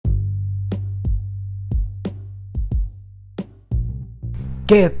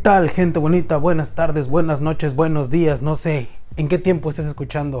¿Qué tal, gente bonita? Buenas tardes, buenas noches, buenos días. No sé en qué tiempo estés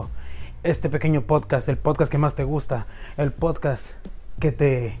escuchando este pequeño podcast, el podcast que más te gusta, el podcast que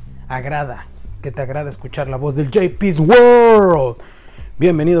te agrada escuchar la voz del JP's World.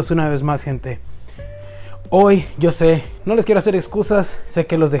 Bienvenidos una vez más, gente. Hoy, yo sé, no les quiero hacer excusas, sé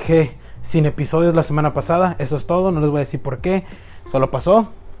que los dejé sin episodios la semana pasada, eso es todo, no les voy a decir por qué, solo pasó,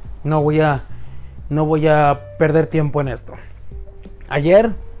 no voy a perder tiempo en esto.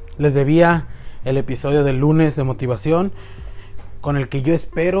 Ayer les debía el episodio del lunes de motivación, con el que yo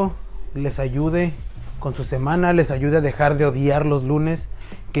espero les ayude con su semana, les ayude a dejar de odiar los lunes,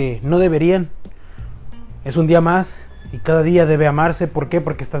 que no deberían. Es un día más y cada día debe amarse. ¿Por qué?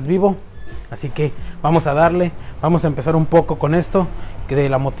 Porque estás vivo. Así que vamos a darle, vamos a empezar un poco con esto, que de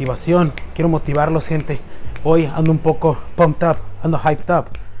la motivación. Quiero motivarlos, gente. Hoy ando un poco pumped up, ando hyped up.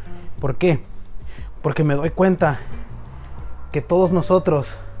 ¿Por qué? Porque me doy cuenta que todos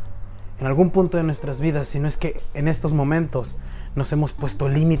nosotros, en algún punto de nuestras vidas, si no es que en estos momentos, nos hemos puesto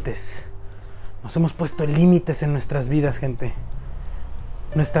límites. Nos hemos puesto límites en nuestras vidas, gente.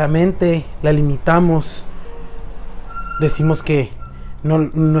 Nuestra mente la limitamos. Decimos que no,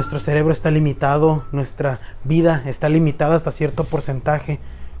 nuestro cerebro está limitado, nuestra vida está limitada hasta cierto porcentaje,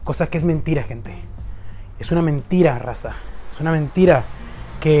 cosa que es mentira, gente. Es una mentira, raza. Es una mentira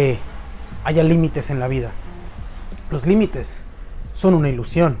que haya límites en la vida. Los límites son una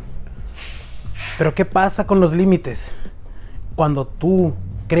ilusión. Pero ¿qué pasa con los límites? Cuando tú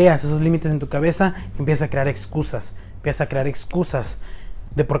creas esos límites en tu cabeza, empiezas a crear excusas. Empiezas a crear excusas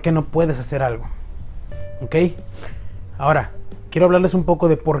de por qué no puedes hacer algo. ¿Ok? Ahora, quiero hablarles un poco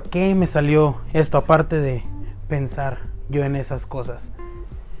de por qué me salió esto, aparte de pensar yo en esas cosas.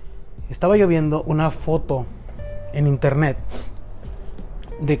 Estaba yo viendo una foto en internet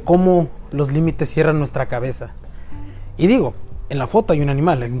de cómo los límites cierran nuestra cabeza. Y digo, en la foto hay un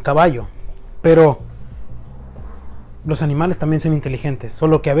animal, hay un caballo, pero los animales también son inteligentes,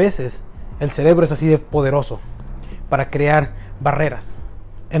 solo que a veces el cerebro es así de poderoso para crear barreras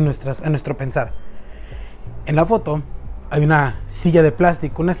en nuestro pensar. En la foto hay una silla de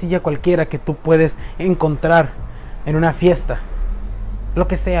plástico, una silla cualquiera que tú puedes encontrar en una fiesta, lo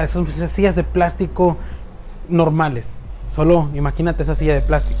que sea, son sillas de plástico normales. Solo imagínate esa silla de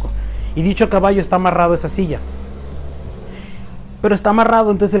plástico. Y dicho caballo está amarrado a esa silla. Pero está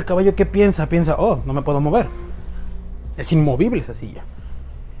amarrado, entonces el caballo ¿qué piensa? Piensa, oh, no me puedo mover. Es inmovible esa silla.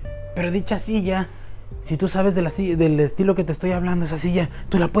 Pero dicha silla, si tú sabes de la silla, del estilo que te estoy hablando, esa silla,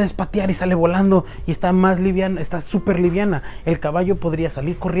 tú la puedes patear y sale volando y está más liviana, está súper liviana. El caballo podría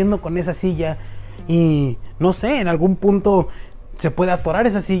salir corriendo con esa silla y, no sé, en algún punto se puede atorar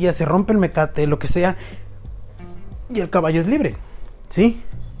esa silla, se rompe el mecate, lo que sea, y el caballo es libre, ¿sí?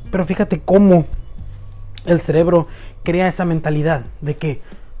 Pero fíjate cómo el cerebro crea esa mentalidad de que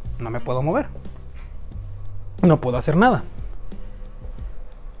no me puedo mover, no puedo hacer nada.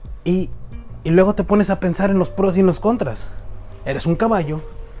 Y luego te pones a pensar en los pros y en los contras. Eres un caballo,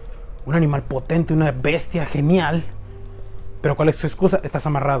 un animal potente, una bestia genial, pero ¿cuál es tu excusa? Estás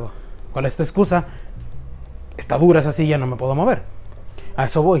amarrado. ¿Cuál es tu excusa? Está dura esa silla, no me puedo mover. A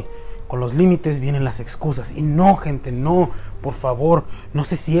eso voy. Con los límites vienen las excusas. Y no, gente, no, por favor, no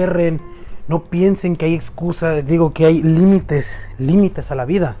se cierren. No piensen que hay excusa, digo que hay límites a la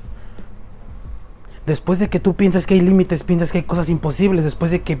vida. Después de que tú piensas que hay límites, piensas que hay cosas imposibles.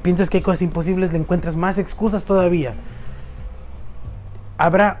 Después de que piensas que hay cosas imposibles, le encuentras más excusas todavía.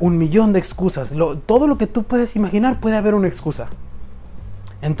 Habrá 1,000,000 de excusas. Todo lo que tú puedes imaginar puede haber una excusa.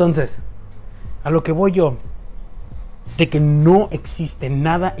 Entonces, a lo que voy yo, de que no existe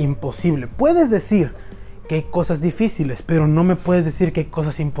nada imposible. Puedes decir que hay cosas difíciles, pero no me puedes decir que hay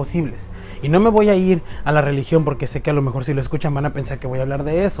cosas imposibles. Y no me voy a ir a la religión porque sé que a lo mejor si lo escuchan van a pensar que voy a hablar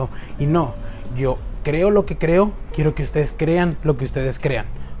de eso. Y no, yo creo lo que creo, quiero que ustedes crean lo que ustedes crean,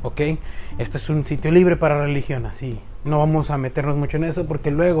 ¿ok? Este es un sitio libre para religión, así. No vamos a meternos mucho en eso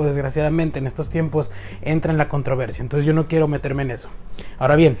porque luego, desgraciadamente, en estos tiempos entra en la controversia. Entonces yo no quiero meterme en eso.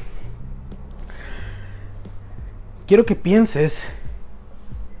 Ahora bien, quiero que pienses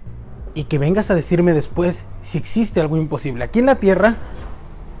y que vengas a decirme después si existe algo imposible. Aquí en la tierra,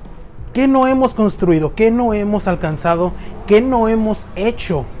 ¿qué no hemos construido? ¿Qué no hemos alcanzado? ¿Qué no hemos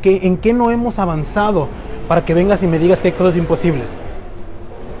hecho? ¿En qué no hemos avanzado? Para que vengas y me digas que hay cosas imposibles.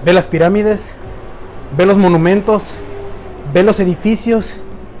 Ve las pirámides, ve los monumentos, ve los edificios.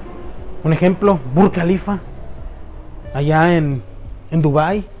 Un ejemplo, Burj Khalifa, allá en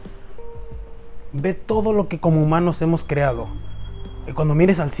Dubái. Ve todo lo que como humanos hemos creado. Y cuando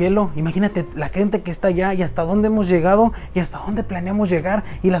mires al cielo, imagínate la gente que está allá y hasta dónde hemos llegado y hasta dónde planeamos llegar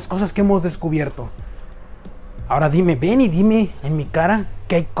y las cosas que hemos descubierto. Ahora dime, ven y dime en mi cara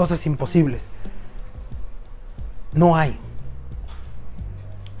que hay cosas imposibles. No hay.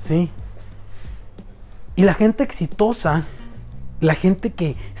 ¿Sí? Y la gente exitosa, la gente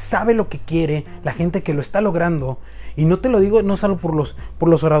que sabe lo que quiere, la gente que lo está logrando, y no te lo digo no solo por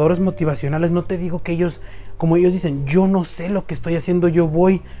los oradores motivacionales, no te digo que ellos, como ellos dicen, yo no sé lo que estoy haciendo, yo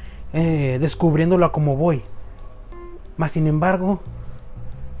voy descubriéndolo a como voy. Mas sin embargo,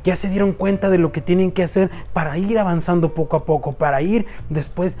 ya se dieron cuenta de lo que tienen que hacer para ir avanzando poco a poco, para ir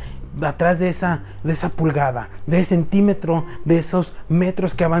después atrás de esa pulgada, de ese centímetro, de esos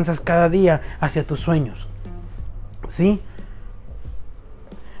metros que avanzas cada día hacia tus sueños. ¿Sí?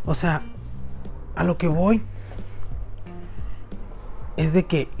 O sea, a lo que voy es de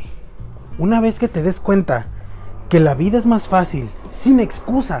que una vez que te des cuenta que la vida es más fácil, sin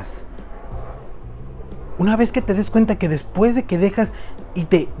excusas, una vez que te des cuenta que después de que dejas y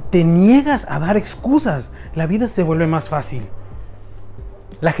te niegas a dar excusas, la vida se vuelve más fácil.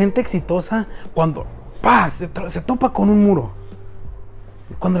 La gente exitosa, cuando se topa con un muro,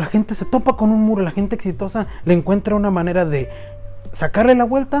 cuando la gente se topa con un muro, la gente exitosa le encuentra una manera de sacarle la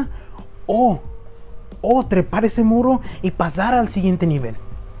vuelta o trepar ese muro y pasar al siguiente nivel.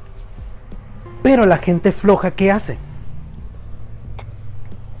 Pero la gente floja, ¿qué hace?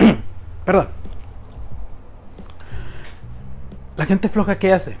 Perdón. La gente floja,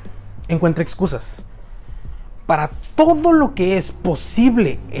 ¿qué hace? Encuentra excusas. Para todo lo que es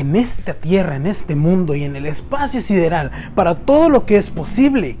posible en esta tierra, en este mundo y en el espacio sideral, para todo lo que es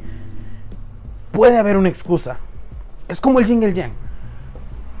posible, puede haber una excusa. Es como el yin y el yang.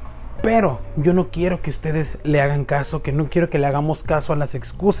 Pero yo no quiero que ustedes le hagan caso, que no quiero que le hagamos caso a las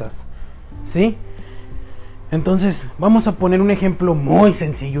excusas. ¿Sí? Entonces, vamos a poner un ejemplo muy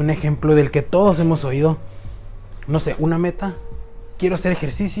sencillo, un ejemplo del que todos hemos oído. No sé, una meta. Quiero hacer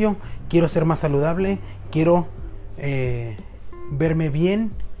ejercicio, quiero ser más saludable, quiero verme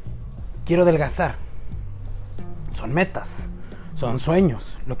bien, quiero adelgazar. Son metas, son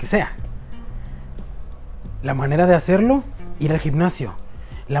sueños, lo que sea. La manera de hacerlo, ir al gimnasio.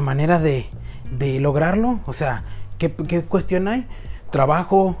 La manera de lograrlo, o sea, ¿qué cuestión hay?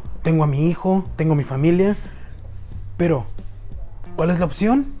 Trabajo, tengo a mi hijo, tengo a mi familia, pero ¿cuál es la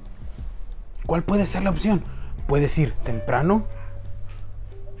opción? ¿Cuál puede ser la opción? Puedes ir temprano,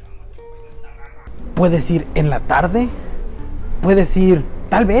 puedes ir en la tarde, puedes ir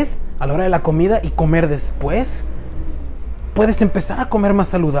tal vez a la hora de la comida y comer después, puedes empezar a comer más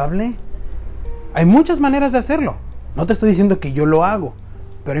saludable. Hay muchas maneras de hacerlo. No te estoy diciendo que yo lo hago,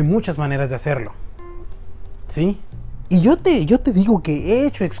 pero hay muchas maneras de hacerlo. ¿Sí? Y yo te digo que he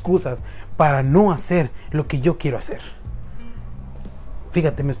hecho excusas para no hacer lo que yo quiero hacer.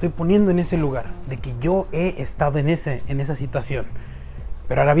 Fíjate, me estoy poniendo en ese lugar de que yo he estado en esa situación.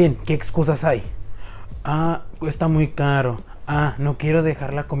 Pero ahora bien, ¿qué excusas hay? Cuesta muy caro. No quiero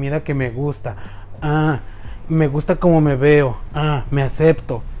dejar la comida que me gusta. Me gusta como me veo. Me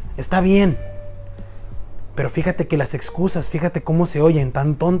acepto. Está bien. Pero fíjate que las excusas, fíjate cómo se oyen,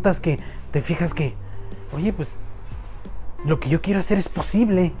 tan tontas que te fijas que, oye, pues, lo que yo quiero hacer es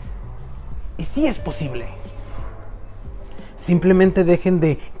posible. Y sí es posible. Simplemente dejen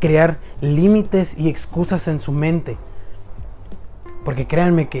de crear límites y excusas en su mente. Porque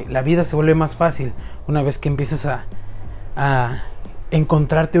créanme que la vida se vuelve más fácil una vez que empiezas a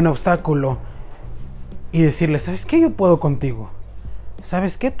encontrarte un obstáculo y decirle, ¿sabes qué? Yo puedo contigo.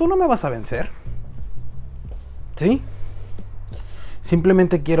 ¿Sabes qué? Tú no me vas a vencer. ¿Sí?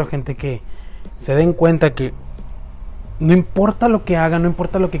 Simplemente quiero gente que se den cuenta que no importa lo que hagan, no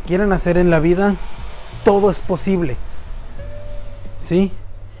importa lo que quieran hacer en la vida, todo es posible. ¿Sí?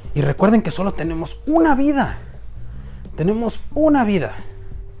 Y recuerden que solo tenemos una vida. Tenemos una vida.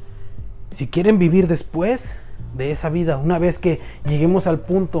 Si quieren vivir después de esa vida, una vez que lleguemos al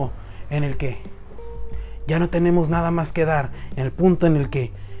punto en el que ya no tenemos nada más que dar, en el punto en el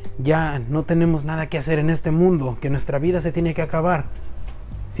que ya no tenemos nada que hacer en este mundo, que nuestra vida se tiene que acabar,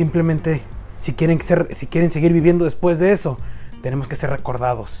 simplemente si quieren seguir viviendo después de eso, tenemos que ser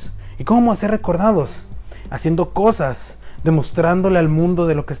recordados. ¿Y cómo hacer recordados? Haciendo cosas, demostrándole al mundo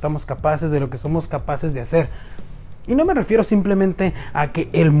de lo que estamos capaces, de lo que somos capaces de hacer. Y no me refiero simplemente a que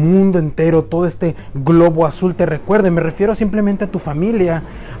el mundo entero, todo este globo azul te recuerde. Me refiero simplemente a tu familia,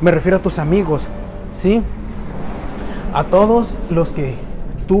 me refiero a tus amigos, ¿sí? A todos los que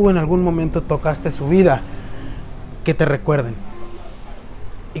tú en algún momento tocaste su vida, que te recuerden.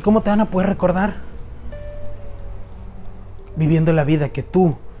 ¿Y cómo te van a poder recordar? Viviendo la vida que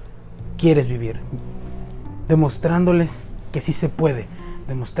tú quieres vivir. Demostrándoles que sí se puede.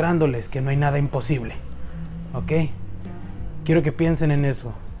 Demostrándoles que no hay nada imposible. ¿Ok? Quiero que piensen en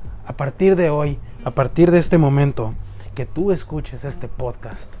eso. A partir de hoy, a partir de este momento, que tú escuches este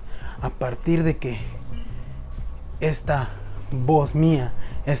podcast, a partir de que esta voz mía,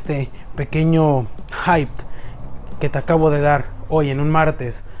 este pequeño hype que te acabo de dar hoy en un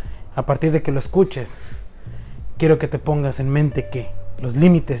martes, a partir de que lo escuches, quiero que te pongas en mente que los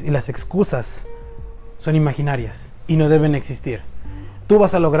límites y las excusas son imaginarias y no deben existir. Tú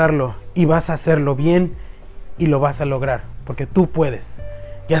vas a lograrlo y vas a hacerlo bien y lo vas a lograr porque tú puedes.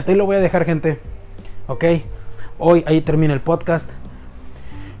 Y hasta ahí lo voy a dejar, gente. Ok, hoy ahí termina el podcast.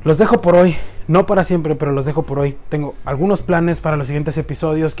 Los dejo por hoy, no para siempre, pero los dejo por hoy. Tengo algunos planes para los siguientes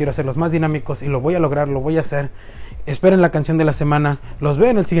episodios, quiero hacerlos más dinámicos y lo voy a lograr, lo voy a hacer. Esperen la canción de la semana, los veo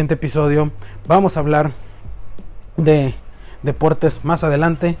en el siguiente episodio. Vamos a hablar de deportes más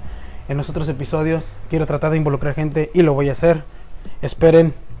adelante. En los otros episodios quiero tratar de involucrar gente y lo voy a hacer.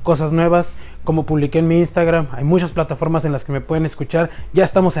 Esperen cosas nuevas. Como publiqué en mi Instagram, hay muchas plataformas en las que me pueden escuchar. Ya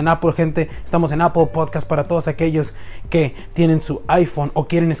estamos en Apple, gente. Estamos en Apple Podcast para todos aquellos que tienen su iPhone o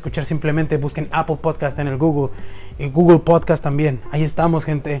quieren escuchar. Simplemente busquen Apple Podcast en el Google y Google Podcast también. Ahí estamos,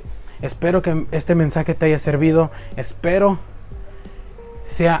 gente. Espero que este mensaje te haya servido. Espero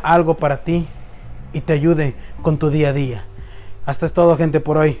sea algo para ti y te ayude con tu día a día. Hasta es todo, gente,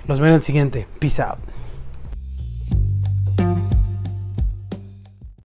 por hoy. Los veo en el siguiente. Peace out.